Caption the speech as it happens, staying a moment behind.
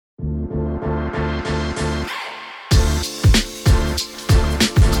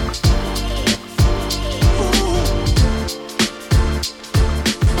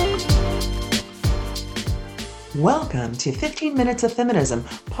Welcome to 15 Minutes of Feminism,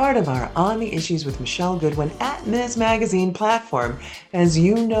 part of our On the Issues with Michelle Goodwin at Ms. Magazine platform. As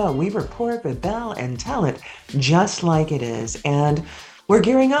you know, we report, rebel, and tell it just like it is. And we're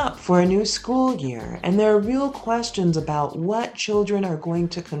gearing up for a new school year, and there are real questions about what children are going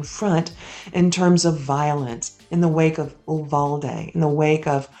to confront in terms of violence in the wake of Uvalde, in the wake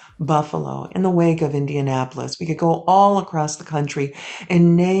of Buffalo, in the wake of Indianapolis. We could go all across the country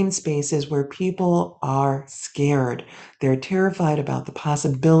and name spaces where people are scared. They're terrified about the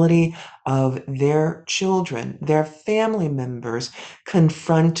possibility of their children, their family members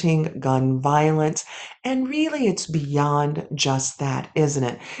confronting gun violence. And really, it's beyond just that, isn't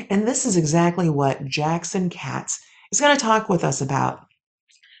it? And this is exactly what Jackson Katz is going to talk with us about.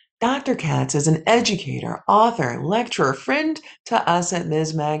 Dr. Katz is an educator, author, lecturer, friend to us at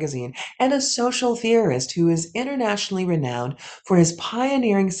Ms. Magazine, and a social theorist who is internationally renowned for his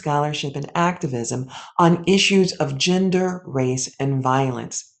pioneering scholarship and activism on issues of gender, race, and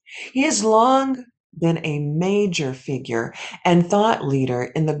violence. He has long been a major figure and thought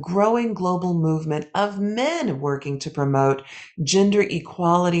leader in the growing global movement of men working to promote gender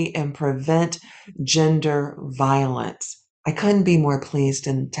equality and prevent gender violence. I couldn't be more pleased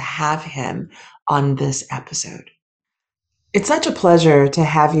to have him on this episode. It's such a pleasure to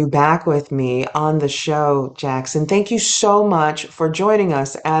have you back with me on the show, Jackson. Thank you so much for joining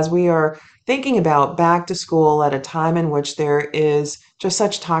us as we are thinking about back to school at a time in which there is just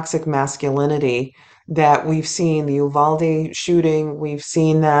such toxic masculinity that we've seen the Uvalde shooting. We've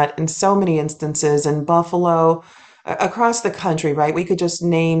seen that in so many instances in Buffalo, across the country, right? We could just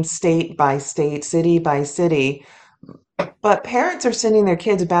name state by state, city by city. But parents are sending their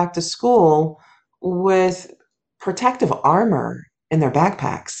kids back to school with protective armor in their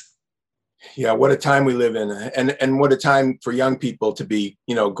backpacks. Yeah, what a time we live in, and what a time for young people to be,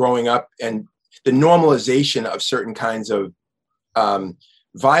 growing up, and the normalization of certain kinds of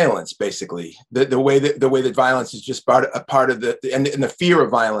violence. Basically, the way that violence is just a part of and the fear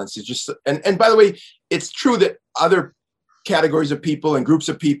of violence is just. And by the way, it's true that other categories of people and groups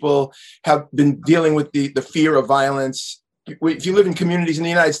of people have been dealing with the fear of violence. If you live in communities in the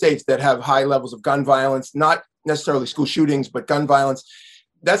United States that have high levels of gun violence, not necessarily school shootings, but gun violence,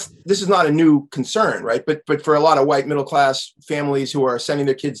 this is not a new concern, right? But for a lot of white middle class families who are sending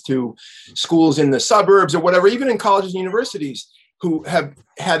their kids to schools in the suburbs or whatever, even in colleges and universities, who have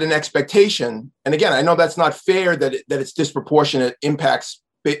had an expectation, and again, I know that's not fair, that it's disproportionate impacts,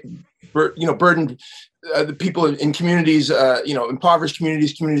 burdened the people in communities, impoverished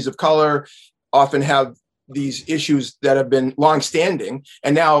communities of color, often have these issues that have been longstanding.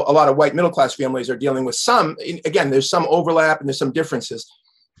 And now a lot of white middle class families are dealing with some. Again, there's some overlap and there's some differences.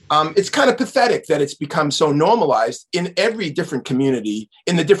 It's kind of pathetic that it's become so normalized in every different community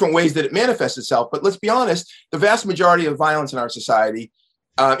in the different ways that it manifests itself. But let's be honest, the vast majority of violence in our society,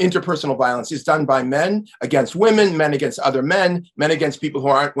 interpersonal violence, is done by men against women, men against other men, men against people who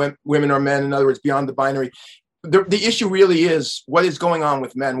aren't women or men, in other words, beyond the binary. The issue really is, what is going on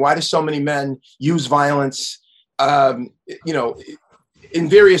with men? Why do so many men use violence, in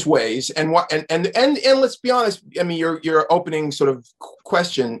various ways? And let's be honest. I mean, your opening sort of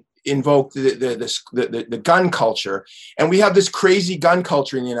question invoked the gun culture, and we have this crazy gun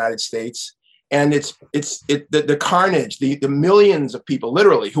culture in the United States. And the carnage, the millions of people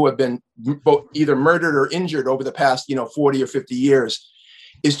literally who have been both either murdered or injured over the past 40 or 50 years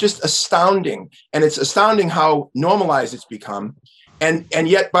is just astounding. And it's astounding how normalized it's become. And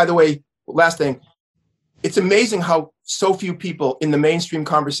yet, by the way, last thing, it's amazing how so few people in the mainstream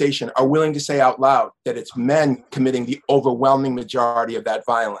conversation are willing to say out loud that it's men committing the overwhelming majority of that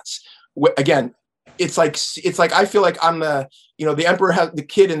violence. Again, it's like I feel like I'm the emperor has the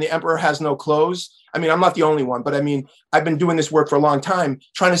kid and the emperor has no clothes. I mean, I'm not the only one, but I mean, I've been doing this work for a long time,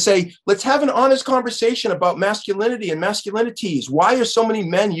 trying to say, let's have an honest conversation about masculinity and masculinities. Why are so many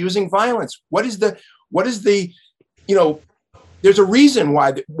men using violence? What is the, there's a reason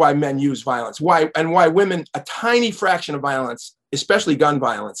why men use violence, why women, a tiny fraction of violence, especially gun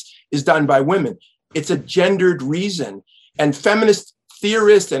violence, is done by women. It's a gendered reason. And feminist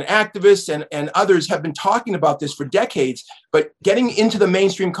theorists and activists and others have been talking about this for decades, but getting into the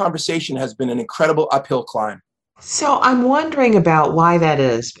mainstream conversation has been an incredible uphill climb. So I'm wondering about why that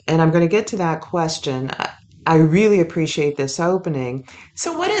is, and I'm going to get to that question. I really appreciate this opening.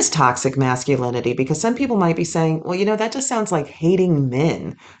 So what is toxic masculinity? Because some people might be saying, well, that just sounds like hating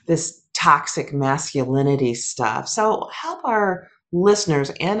men, this toxic masculinity stuff. So help our listeners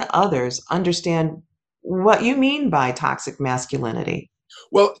and others understand what you mean by toxic masculinity.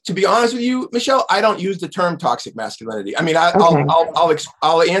 Well, to be honest with you, Michelle, I don't use the term toxic masculinity. I mean, Okay.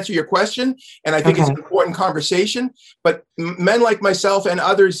 I'll answer your question, and I think it's Okay. an important conversation. But men like myself and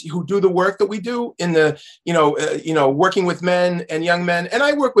others who do the work that we do in the, working with men and young men, and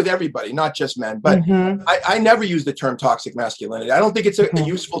I work with everybody, not just men. But Mm-hmm. I never use the term toxic masculinity. I don't think it's a Okay.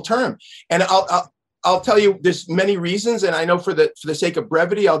 useful term, and I'll tell you there's many reasons, and I know for the sake of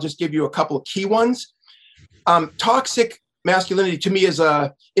brevity, I'll just give you a couple of key ones. Toxic masculinity to me is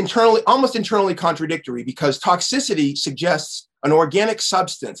almost internally contradictory, because toxicity suggests an organic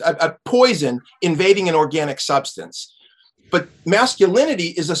substance, a poison invading an organic substance. But masculinity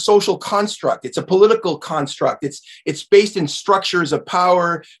is a social construct. It's a political construct. It's based in structures of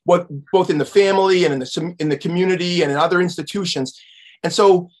power, both in the family and in the community and in other institutions. And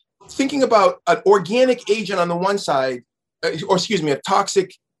so, thinking about an organic agent on the one side, or excuse me, a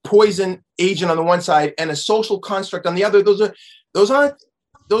toxic poison agent on the one side and a social construct on the other, those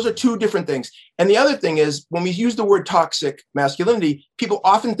are two different things. And the other thing is, when we use the word toxic masculinity, people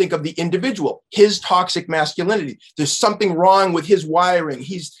often think of the individual, his toxic masculinity. There's something wrong with his wiring.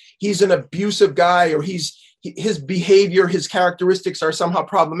 He's an abusive guy, or his behavior, his characteristics are somehow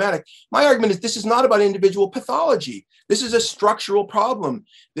problematic. My argument is this is not about individual pathology. This is a structural problem.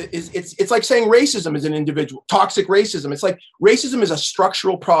 It's like saying racism is an individual, toxic racism. It's like racism is a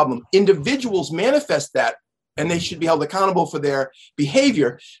structural problem. Individuals manifest that, and they should be held accountable for their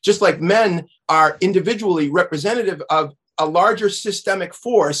behavior, just like men are individually representative of a larger systemic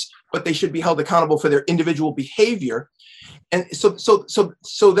force, but they should be held accountable for their individual behavior. And so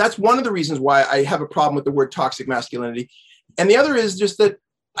that's one of the reasons why I have a problem with the word toxic masculinity. And the other is just that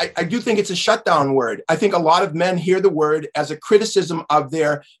I do think it's a shutdown word. I think a lot of men hear the word as a criticism of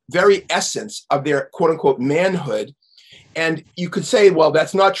their very essence, of their quote unquote manhood. And you could say, well,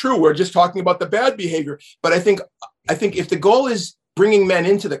 that's not true. We're just talking about the bad behavior. But I think if the goal is bringing men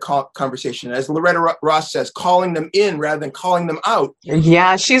into the conversation, as Loretta Ross says, calling them in rather than calling them out.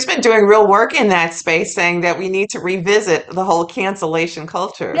 Yeah, she's been doing real work in that space, saying that we need to revisit the whole cancellation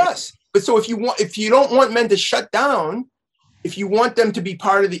culture. Yes. But so if you don't want men to shut down, if you want them to be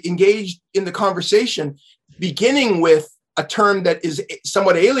part of the engaged in the conversation, beginning with a term that is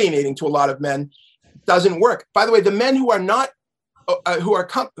somewhat alienating to a lot of men, doesn't work. By the way, the men who are not,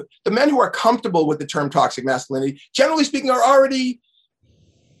 the men who are comfortable with the term toxic masculinity, generally speaking, are already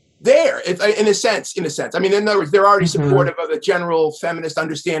there in a sense. I mean, in other words, they're already Mm-hmm. supportive of the general feminist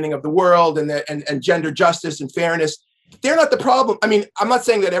understanding of the world and gender justice and fairness. They're not the problem. I mean, I'm not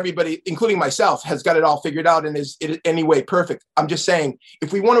saying that everybody, including myself, has got it all figured out and is in any way perfect. I'm just saying,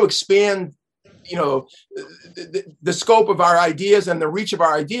 if we want to expand, the scope of our ideas and the reach of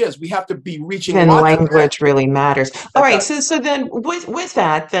our ideas, we have to be reaching Then lots of men. language really matters. All That right, does. so then with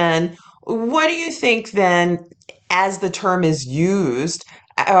that, then what do you think then, as the term is used,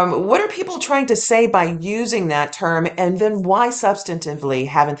 what are people trying to say by using that term, and then why substantively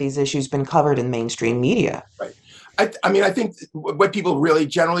haven't these issues been covered in mainstream media? Right. I mean, I think what people really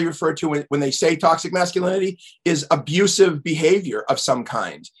generally refer to when they say toxic masculinity is abusive behavior of some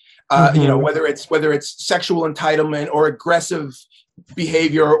kind. Hmm. Whether it's sexual entitlement or aggressive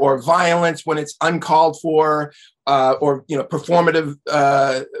behavior or violence when it's uncalled for, or performative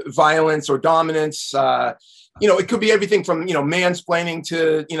violence or dominance. It could be everything from mansplaining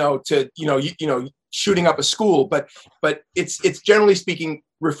to shooting up a school, but it's generally speaking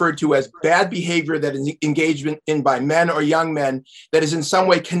referred to as bad behavior that is engagement in by men or young men that is in some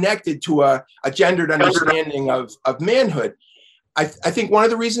way connected to a gendered understanding of manhood. I think one of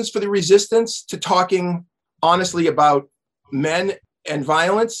the reasons for the resistance to talking honestly about men and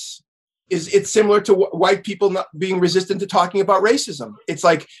violence is it's similar to white people not being resistant to talking about racism. It's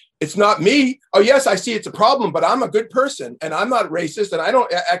like, it's not me. Oh, yes, I see it's a problem, but I'm a good person and I'm not racist and I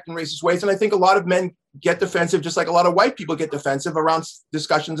don't act in racist ways. And I think a lot of men get defensive, just like a lot of white people get defensive around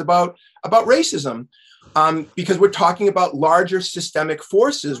discussions about racism, because we're talking about larger systemic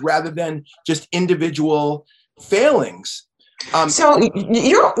forces rather than just individual failings. So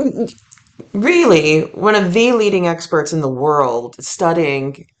you're really one of the leading experts in the world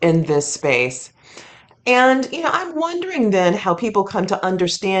studying in this space. And, I'm wondering then how people come to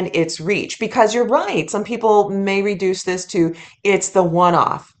understand its reach, because you're right. Some people may reduce this to it's the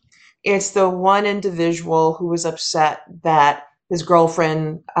one-off. It's the one individual who was upset that his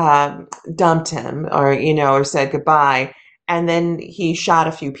girlfriend dumped him or said goodbye, and then he shot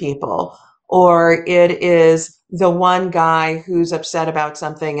a few people. Or it is the one guy who's upset about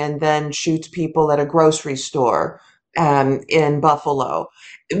something and then shoots people at a grocery store in Buffalo.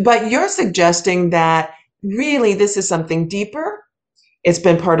 But you're suggesting that really this is something deeper? It's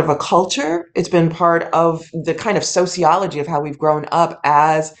been part of a culture. It's been part of the kind of sociology of how we've grown up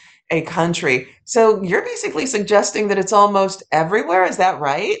as a country. So you're basically suggesting that it's almost everywhere. Is that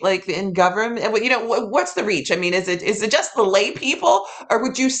right? Like in government, what's the reach? I mean, is it just the lay people, or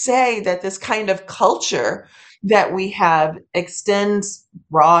would you say that this kind of culture that we have extends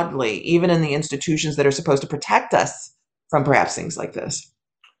broadly, even in the institutions that are supposed to protect us from perhaps things like this?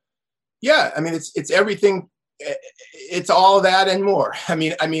 Yeah, I mean, it's everything. It's all that and more. I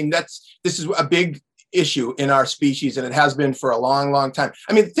mean, this is a big issue in our species, and it has been for a long, long time.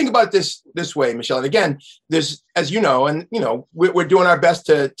 I mean, think about it this way, Michelle. And again, there's, as you know, and we're doing our best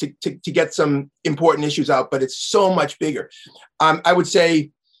to get some important issues out, but it's so much bigger. I would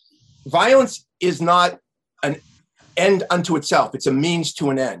say violence is not an end unto itself. It's a means to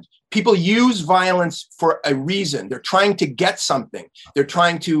an end. People use violence for a reason. They're trying to get something. They're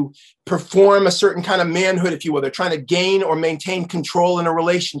trying to perform a certain kind of manhood, if you will. They're trying to gain or maintain control in a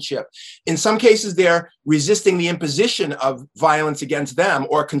relationship. In some cases, they're resisting the imposition of violence against them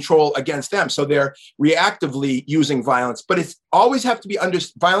or control against them. So they're reactively using violence. But violence always has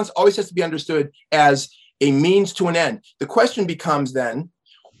to be understood as a means to an end. The question becomes then,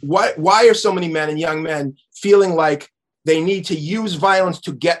 why are so many men and young men feeling like they need to use violence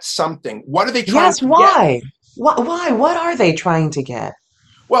to get something? What are they trying Yes, to get? why? Why? What are they trying to get?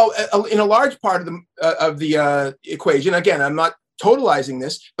 Well, in a large part of the equation, again, I'm not totalizing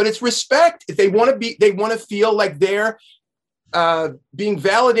this, but it's respect. If they want to feel like they're being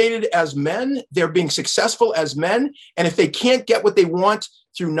validated as men, they're being successful as men, and if they can't get what they want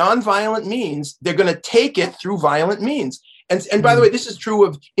through nonviolent means, they're going to take it through violent means. And by the way, this is true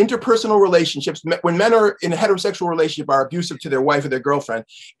of interpersonal relationships. When men are in a heterosexual relationship, are abusive to their wife or their girlfriend,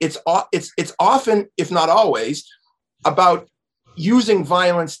 it's often, if not always, about using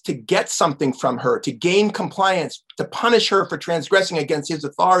violence to get something from her, to gain compliance, to punish her for transgressing against his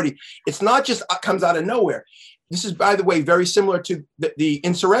authority. It's not just comes out of nowhere. This is, by the way, very similar to the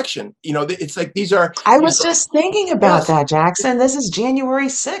insurrection. It's like these are. I was just thinking about Yes, that, Jackson. This is January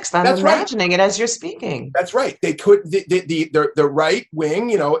 6th. I'm that's right. imagining it as you're speaking. That's right. They could the right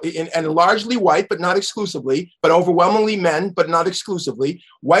wing, and largely white, but not exclusively, but overwhelmingly men, but not exclusively,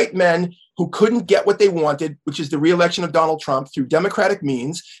 white men who couldn't get what they wanted, which is the reelection of Donald Trump through democratic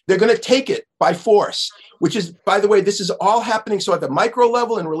means. They're going to take it by force, which is, by the way, this is all happening. So at the micro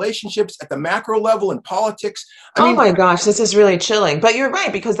level in relationships, at the macro level in politics. I Oh mean, my gosh, this is really chilling. But you're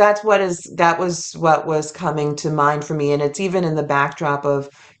right, because that was what was coming to mind for me. And it's even in the backdrop of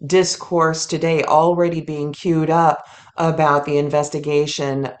discourse today already being queued up about the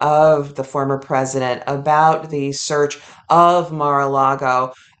investigation of the former president, about the search of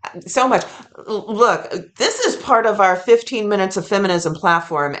Mar-a-Lago. So much. Look, this is part of our 15 minutes of feminism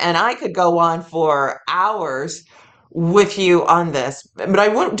platform, and I could go on for hours with you on this. But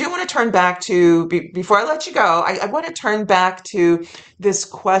do want to turn back to, before I let you go, I want to turn back to this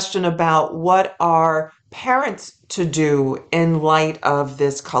question about what are parents to do in light of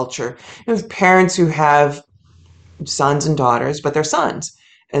this culture. Parents who have sons and daughters, but they're sons,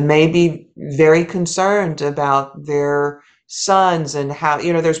 and may be very concerned about their sons and how,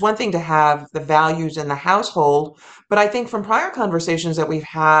 there's one thing to have the values in the household, but I think from prior conversations that we've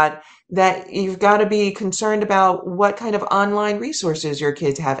had that you've got to be concerned about what kind of online resources your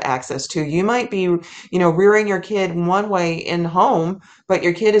kids have access to. You might be, rearing your kid one way in home, but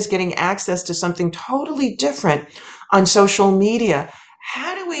your kid is getting access to something totally different on social media.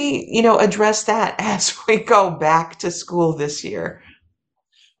 How do we, address that as we go back to school this year?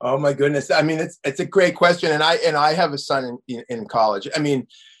 oh my goodness. I mean, it's a great question, and I have a son in college. I mean,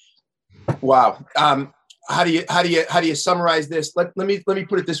 wow. How do you summarize this? Let me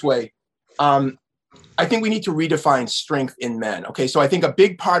put it this way. I think we need to redefine strength in men. Okay, so I think a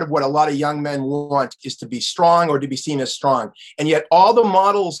big part of what a lot of young men want is to be strong or to be seen as strong, and yet all the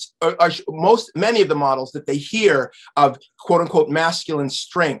models, many of the models that they hear of quote unquote masculine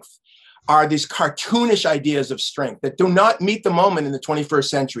strength are these cartoonish ideas of strength that do not meet the moment in the 21st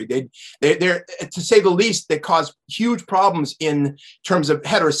century. They're, to say the least, they cause huge problems in terms of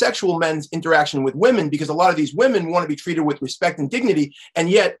heterosexual men's interaction with women, because a lot of these women want to be treated with respect and dignity, and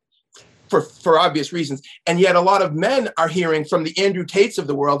yet, for obvious reasons, and yet a lot of men are hearing from the Andrew Tates of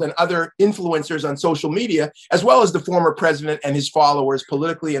the world and other influencers on social media, as well as the former president and his followers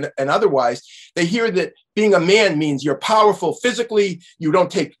politically and otherwise. They hear that being a man means you're powerful physically, you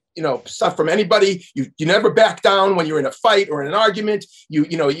don't take stuff from anybody. You never back down when you're in a fight or in an argument.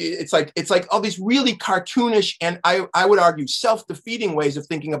 It's like all these really cartoonish and I would argue self-defeating ways of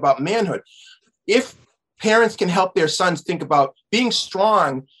thinking about manhood. If parents can help their sons think about being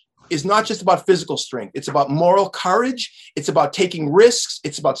strong is not just about physical strength. It's about moral courage. It's about taking risks.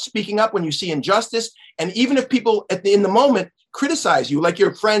 It's about speaking up when you see injustice. And even if people in the moment criticize you, like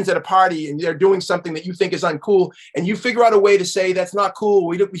your friends at a party and they're doing something that you think is uncool, and you figure out a way to say, that's not cool,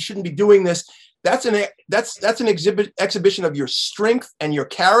 we shouldn't be doing this. That's an exhibition of your strength and your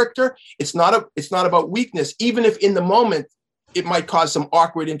character. It's not about weakness, even if in the moment it might cause some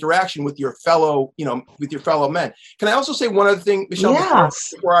awkward interaction with your fellow men. Can I also say one other thing, Michelle?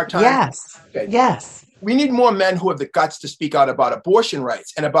 Yes. Before our time? Yes. Okay. Yes. We need more men who have the guts to speak out about abortion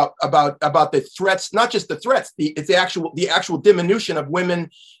rights and about the threats, not just the threats, the actual diminution of women,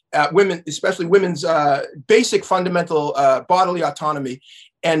 especially women's basic fundamental bodily autonomy.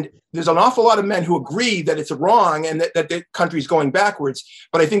 And there's an awful lot of men who agree that it's wrong and that the country's going backwards.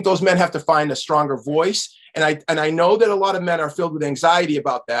 But I think those men have to find a stronger voice. And I know that a lot of men are filled with anxiety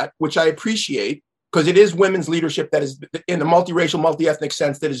about that, which I appreciate, because it is women's leadership that is, in the multiracial, multi-ethnic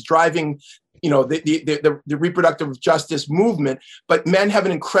sense, that is driving, the reproductive justice movement. But men have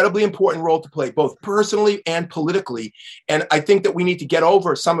an incredibly important role to play, both personally and politically. And I think that we need to get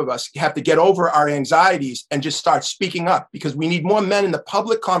over, some of us have to get over our anxieties and just start speaking up, because we need more men in the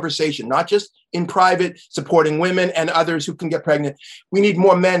public conversation, not just in private, supporting women and others who can get pregnant. We need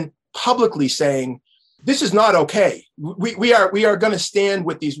more men publicly saying, this is not okay. We are going to stand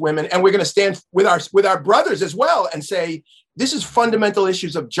with these women, and we're going to stand with our brothers as well, and say this is fundamental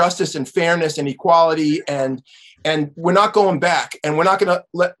issues of justice and fairness and equality, and we're not going back, and we're not going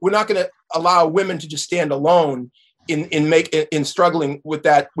to allow women to just stand alone in struggling with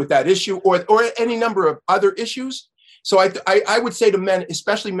that issue or any number of other issues. So I would say to men,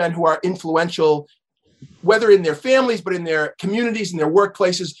 especially men who are influential, whether in their families, but in their communities, in their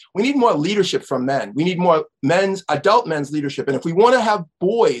workplaces, we need more leadership from men. We need more adult men's leadership. And if we want to have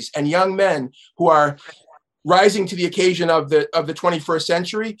boys and young men who are rising to the occasion of the 21st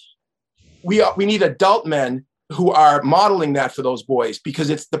century, we need adult men who are modeling that for those boys,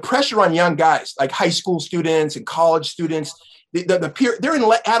 because it's the pressure on young guys, like high school students and college students. They're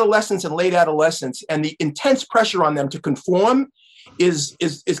in adolescence and late adolescence, and the intense pressure on them to conform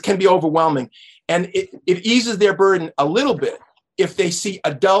can be overwhelming. And it eases their burden a little bit if they see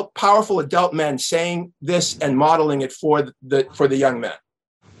powerful adult men saying this and modeling it for the young men.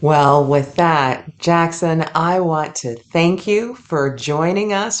 Well, with that, Jackson, I want to thank you for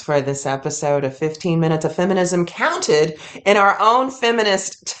joining us for this episode of 15 Minutes of Feminism, counted in our own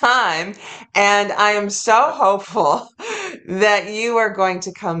feminist time. And I am so hopeful that you are going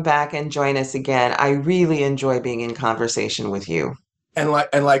to come back and join us again. I really enjoy being in conversation with you. And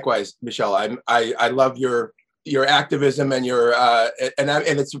likewise, Michelle, I love your activism and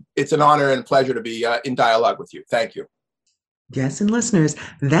it's an honor and pleasure to be in dialogue with you. Thank you. Yes, and listeners,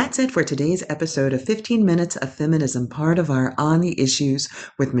 that's it for today's episode of 15 Minutes of Feminism, part of our On the Issues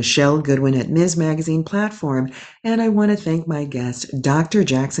with Michelle Goodwin at Ms. Magazine platform. And I want to thank my guest, Dr.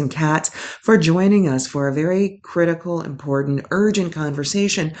 Jackson Katz, for joining us for a very critical, important, urgent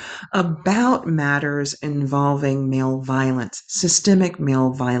conversation about matters involving male violence, systemic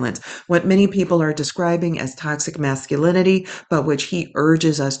male violence, what many people are describing as toxic masculinity, but which he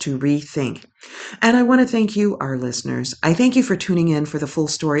urges us to rethink. And I want to thank you, our listeners. I thank you for tuning in for the full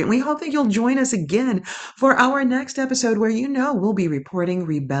story, and we hope that you'll join us again for our next episode, where we'll be reporting,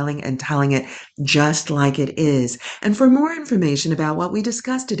 rebelling, and telling it just like it is. And for more information about what we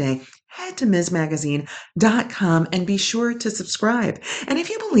discussed today, head to MsMagazine.com and be sure to subscribe. And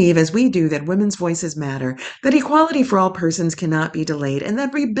if you believe, as we do, that women's voices matter, that equality for all persons cannot be delayed, and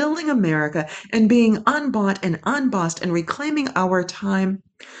that rebuilding America and being unbought and unbossed and reclaiming our time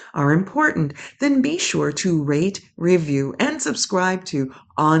are important, then be sure to rate, review, and subscribe to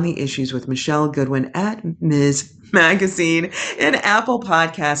On the Issues with Michelle Goodwin at Ms. Magazine in Apple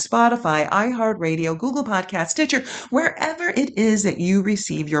Podcasts, Spotify, iHeartRadio, Google Podcasts, Stitcher, wherever it is that you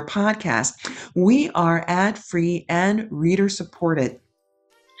receive your podcast. We are ad-free and reader-supported.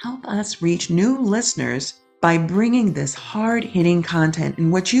 Help us reach new listeners by bringing this hard-hitting content in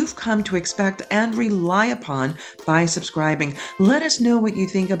which you've come to expect and rely upon by subscribing. Let us know what you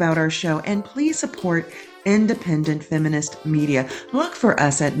think about our show, and please support independent feminist media. Look for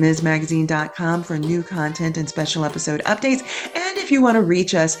us at MsMagazine.com for new content and special episode updates. And if you want to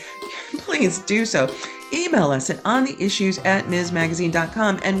reach us, please do so. Email us at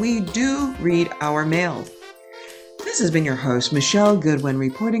ontheissues@MsMagazine.com, and we do read our mail. This has been your host, Michelle Goodwin,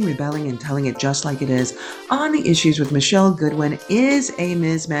 reporting, rebelling, and telling it just like it is. On the Issues with Michelle Goodwin is a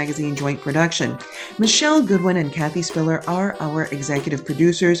Ms. Magazine joint production. Michelle Goodwin and Kathy Spiller are our executive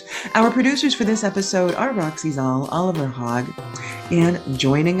producers. Our producers for this episode are Roxy Zoll, Oliver Hogg, and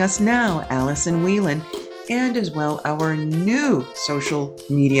joining us now, Allison Whelan. and as well our new social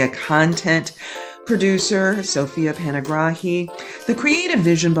media content producer, Sophia Panagrahi. The creative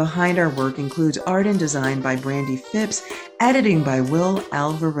vision behind our work includes art and design by Brandy Phipps, editing by Will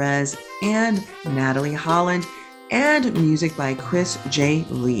Alvarez and Natalie Holland, and music by Chris J.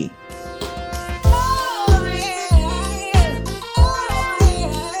 Lee.